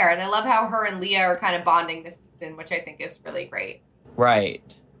fresh air, and I love how her and Leah are kind of bonding this season, which I think is really great.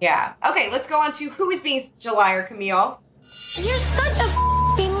 Right. Yeah. Okay, let's go on to who is being such a liar, Camille. You're such a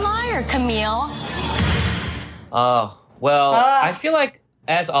f***ing liar, Camille. Oh, well, I feel like,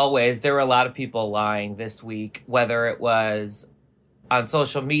 as always, there were a lot of people lying this week, whether it was on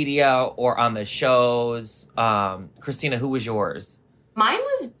social media or on the shows. Christina, who was yours? Mine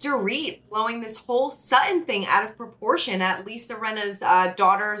was Dorit blowing this whole Sutton thing out of proportion at Lisa Rinna's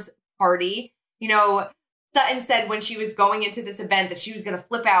daughter's party. Sutton said when she was going into this event that she was going to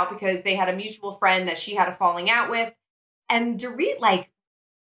flip out because they had a mutual friend that she had a falling out with. And Dorit,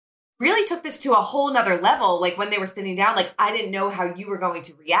 really took this to a whole nother level. Like when they were sitting down, I didn't know how you were going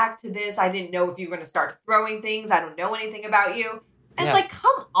to react to this. I didn't know if you were going to start throwing things. I don't know anything about you. And it's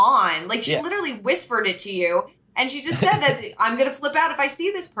come on. She literally whispered it to you. And she just said that I'm going to flip out if I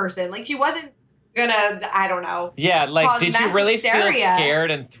see this person. She wasn't going to, I don't know. Yeah, did you really feel scared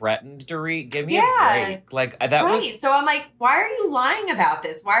and threatened, Dorit? Give me a break. That was... So I'm like, why are you lying about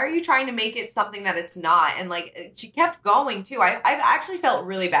this? Why are you trying to make it something that it's not? And she kept going too. I actually felt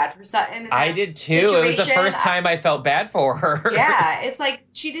really bad for Sutton. I did too. Situation. It was the first time I felt bad for her. Yeah, it's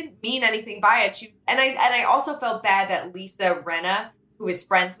she didn't mean anything by it. I also felt bad that Lisa Rinna, who is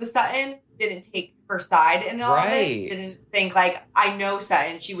friends with Sutton, didn't take her side in all this. Didn't think I know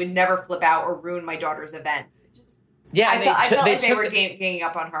Sutton. She would never flip out or ruin my daughter's event. I felt like they were ganging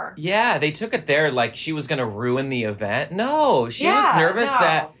up on her. Yeah, they took it there she was going to ruin the event. No, she was nervous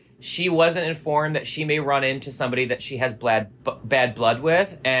that she wasn't informed that she may run into somebody that she has bad blood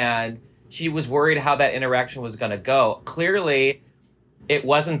with, and she was worried how that interaction was going to go. Clearly, it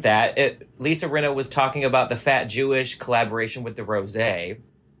wasn't that. Lisa Rinna was talking about the Fat Jewish collaboration with the Rosé.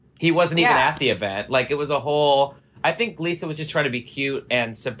 He wasn't even at the event. It was a whole... I think Lisa was just trying to be cute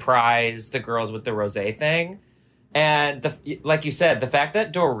and surprise the girls with the Rosé thing. And like you said, the fact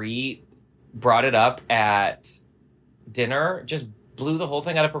that Dorit brought it up at dinner just blew the whole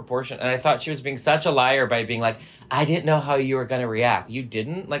thing out of proportion. And I thought she was being such a liar by being like, I didn't know how you were going to react. You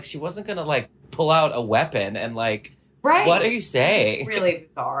didn't? Like, she wasn't going to, like, pull out a weapon and, like, right. What are you saying? It's really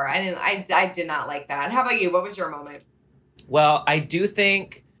bizarre. I did not like that. How about you? What was your moment? Well, I do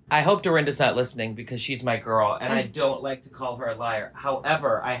think, I hope Dorinda's not listening because she's my girl and I don't like to call her a liar.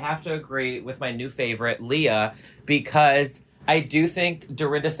 However, I have to agree with my new favorite, Leah, because I do think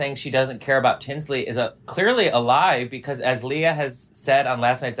Dorinda saying she doesn't care about Tinsley is clearly a lie, because as Leah has said on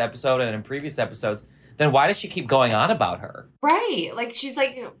last night's episode and in previous episodes, then why does she keep going on about her? Right. Like, she's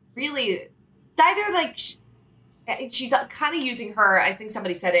like, really, it's either like, she's kind of using her, I think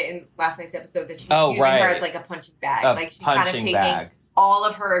somebody said it in last night's episode, that she's using her as like a punching bag. Like, she's kind of taking all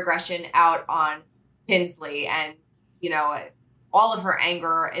of her aggression out on Tinsley, and, you know, all of her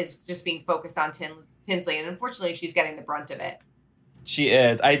anger is just being focused on Tinsley, and unfortunately she's getting the brunt of it. She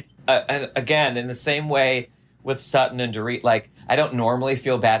is. And again, in the same way with Sutton and Dorit, like, I don't normally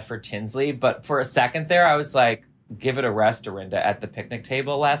feel bad for Tinsley, but for a second there, I was like, give it a rest, Dorinda, at the picnic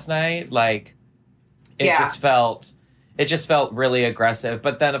table last night. Like, it just felt really aggressive.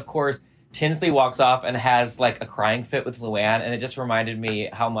 But then, of course, Tinsley walks off and has, like, a crying fit with Luann, and it just reminded me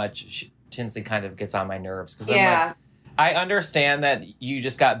how much Tinsley kind of gets on my nerves. Because I'm like, I understand that you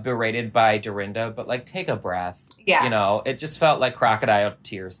just got berated by Dorinda, but, like, take a breath. Yeah. You know, it just felt like crocodile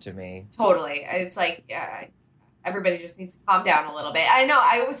tears to me. Totally. It's like, everybody just needs to calm down a little bit. I know.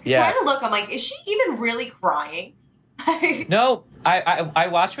 I was trying to look. I'm like, is she even really crying? No. I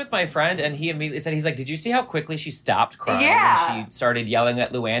watched with my friend, and he immediately said, he's like, did you see how quickly she stopped crying? Yeah. When she started yelling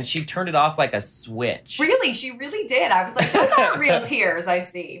at Luann? She turned it off like a switch. Really? She really did. I was like, those aren't real tears I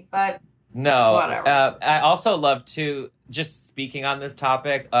see. But no. whatever. I also love to, just speaking on this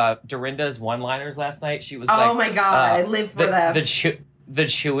topic, Dorinda's one-liners last night. She was like, oh my God, I live for them. The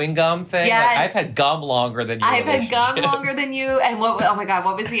chewing gum thing. Yes. Like, I've had gum longer than you. I've had gum longer than you. And oh my God,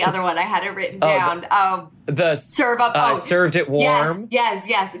 what was the other one? I had it written down. The serve up. Served it warm. Yes.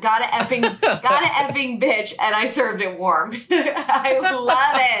 Got an effing bitch, and I served it warm. I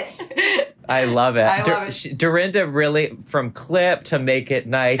love it. Dorinda really, from clip to make it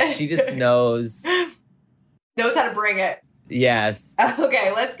nice, she just knows how to bring it. Yes.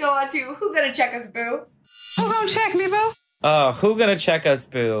 Okay, let's go on to who gonna check us, boo? Who gonna check me, boo? Who gonna check us,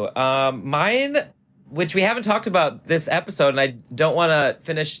 boo? Mine, which we haven't talked about this episode, and I don't want to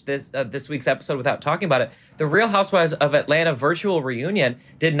finish this week's episode without talking about it. The Real Housewives of Atlanta virtual reunion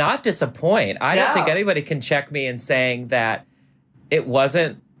did not disappoint. I don't think anybody can check me in saying that it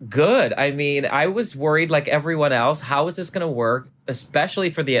wasn't good. I mean, I was worried like everyone else. How is this going to work, especially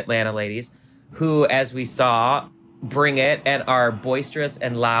for the Atlanta ladies, who, as we saw, bring it and are boisterous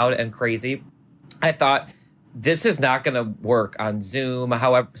and loud and crazy. I thought, this is not going to work on Zoom,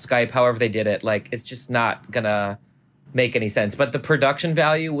 Skype, however they did it. Like, it's just not going to make any sense. But the production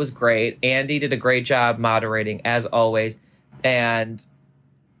value was great. Andy did a great job moderating, as always. And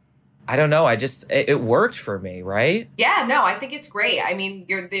I don't know. It worked for me, right? Yeah, no, I think it's great. I mean,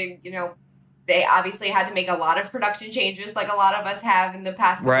 they obviously had to make a lot of production changes, like a lot of us have in the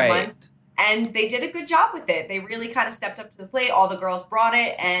past couple months. And they did a good job with it. They really kind of stepped up to the plate. All the girls brought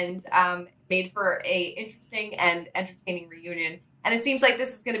it and made for a interesting and entertaining reunion. And it seems like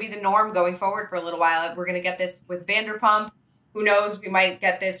this is going to be the norm going forward for a little while. We're going to get this with Vanderpump. Who knows? We might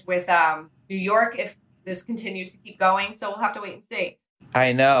get this with New York if this continues to keep going. So we'll have to wait and see.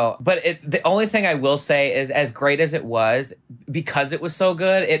 I know. But the only thing I will say is, as great as it was, because it was so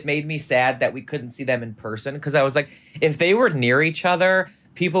good, it made me sad that we couldn't see them in person. Because I was like, if they were near each other,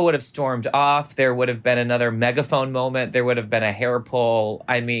 people would have stormed off. There would have been another megaphone moment. There would have been a hair pull.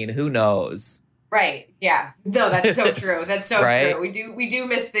 I mean, who knows? Right. Yeah. No, that's so true. That's so right? true. We do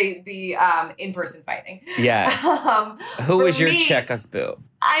miss the in-person fighting. Yeah. Who was your check us, boo?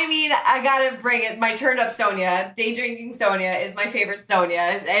 I mean, I gotta bring it. My turned up Sonia, day drinking Sonia, is my favorite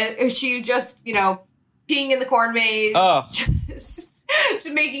Sonia. She just, peeing in the corn maze. Oh. Just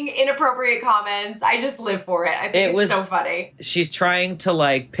making inappropriate comments. I just live for it. I think it's so funny. She's trying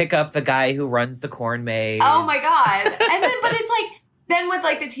to pick up the guy who runs the corn maze. Oh my God. And then, but it's then with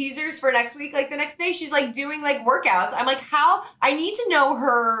the teasers for next week, the next day, she's doing workouts. I'm like, how? I need to know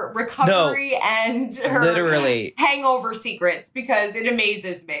her recovery and her literally hangover secrets because it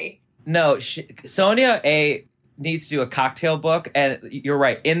amazes me. No, Sonia needs to do a cocktail book, and you're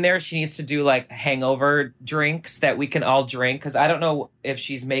right. In there, she needs to do hangover drinks that we can all drink, because I don't know if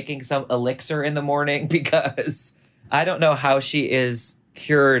she's making some elixir in the morning, because I don't know how she is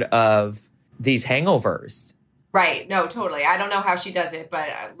cured of these hangovers. Right. No, totally. I don't know how she does it, but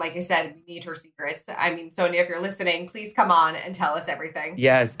like I said, we need her secrets. I mean, Sonia, if you're listening, please come on and tell us everything.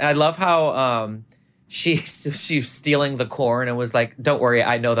 Yes. I love how she's stealing the corn and was like, "Don't worry,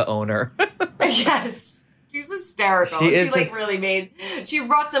 I know the owner." Yes. She's hysterical. She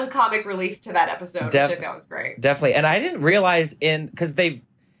brought some comic relief to that episode, which I thought was great. Definitely. And I didn't realize because they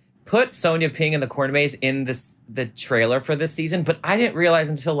put Sonia peeing in the corn maze in the trailer for this season, but I didn't realize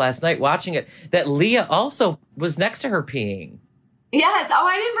until last night watching it that Leah also was next to her peeing. Yes. Oh,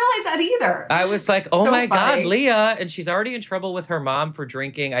 I didn't realize that either. I was like, oh so my funny. God, Leah. And she's already in trouble with her mom for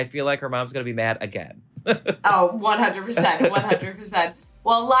drinking. I feel like her mom's going to be mad again. Oh, 100%. 100%.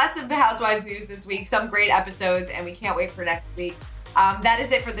 Well, lots of Housewives news this week, some great episodes, and we can't wait for next week. That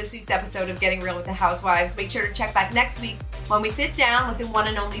is it for this week's episode of Getting Real with the Housewives. Make sure to check back next week when we sit down with the one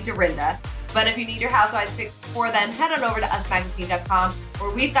and only Dorinda. But if you need your Housewives fix before then, head on over to usmagazine.com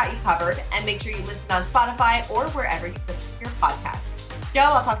where we've got you covered. And make sure you listen on Spotify or wherever you listen to your podcast. Joe,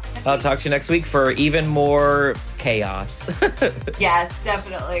 I'll talk to you next week. I'll talk to you next week for even more chaos. Yes,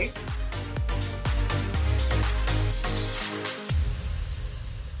 definitely.